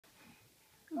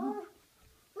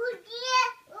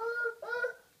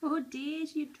Oh dear,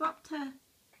 you dropped her.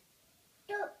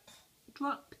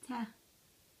 Dropped her.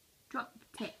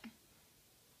 Dropped it.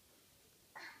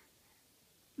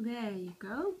 There you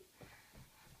go.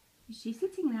 Is she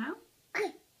sitting now?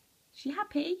 Is she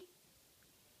happy?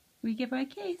 We give her a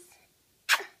kiss.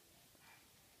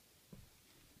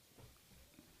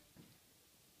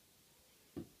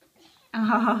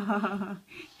 Oh,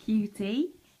 cutie.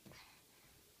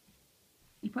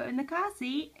 You put her in the car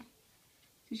seat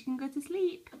so she can go to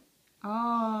sleep.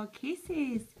 Oh,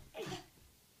 kisses. Do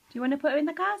you want to put her in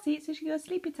the car seat so she can go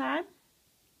sleepy time?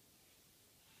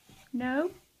 No?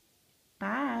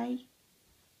 Bye.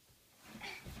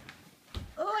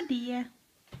 Oh dear.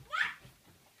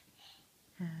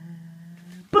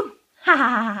 Boom!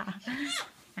 Ha!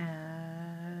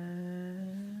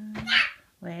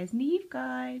 Where's Niamh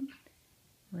gone?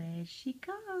 Where's she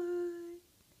gone?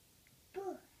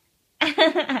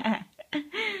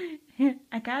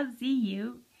 I can't see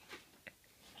you.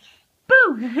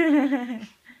 Boo!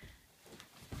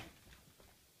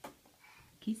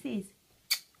 Kisses.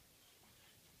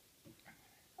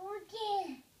 Oh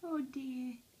dear. Oh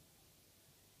dear.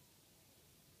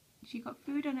 She got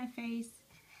food on her face.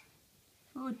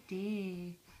 Oh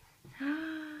dear.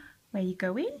 Where you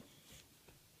going?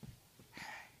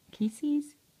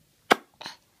 Kisses.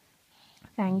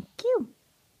 Thank you.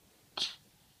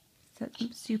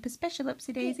 Something super special,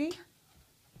 Upsy Daisy.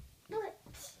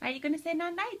 Are you going to say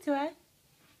night night to her?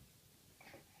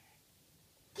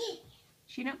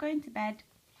 She's not going to bed.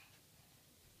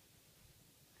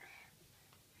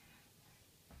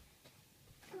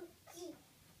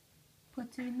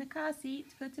 Put her in the car seat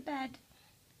to go to bed.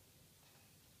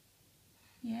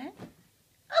 Yeah?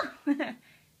 Oh!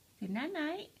 Say night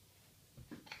night.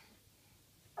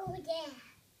 Oh dear.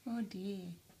 Oh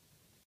dear.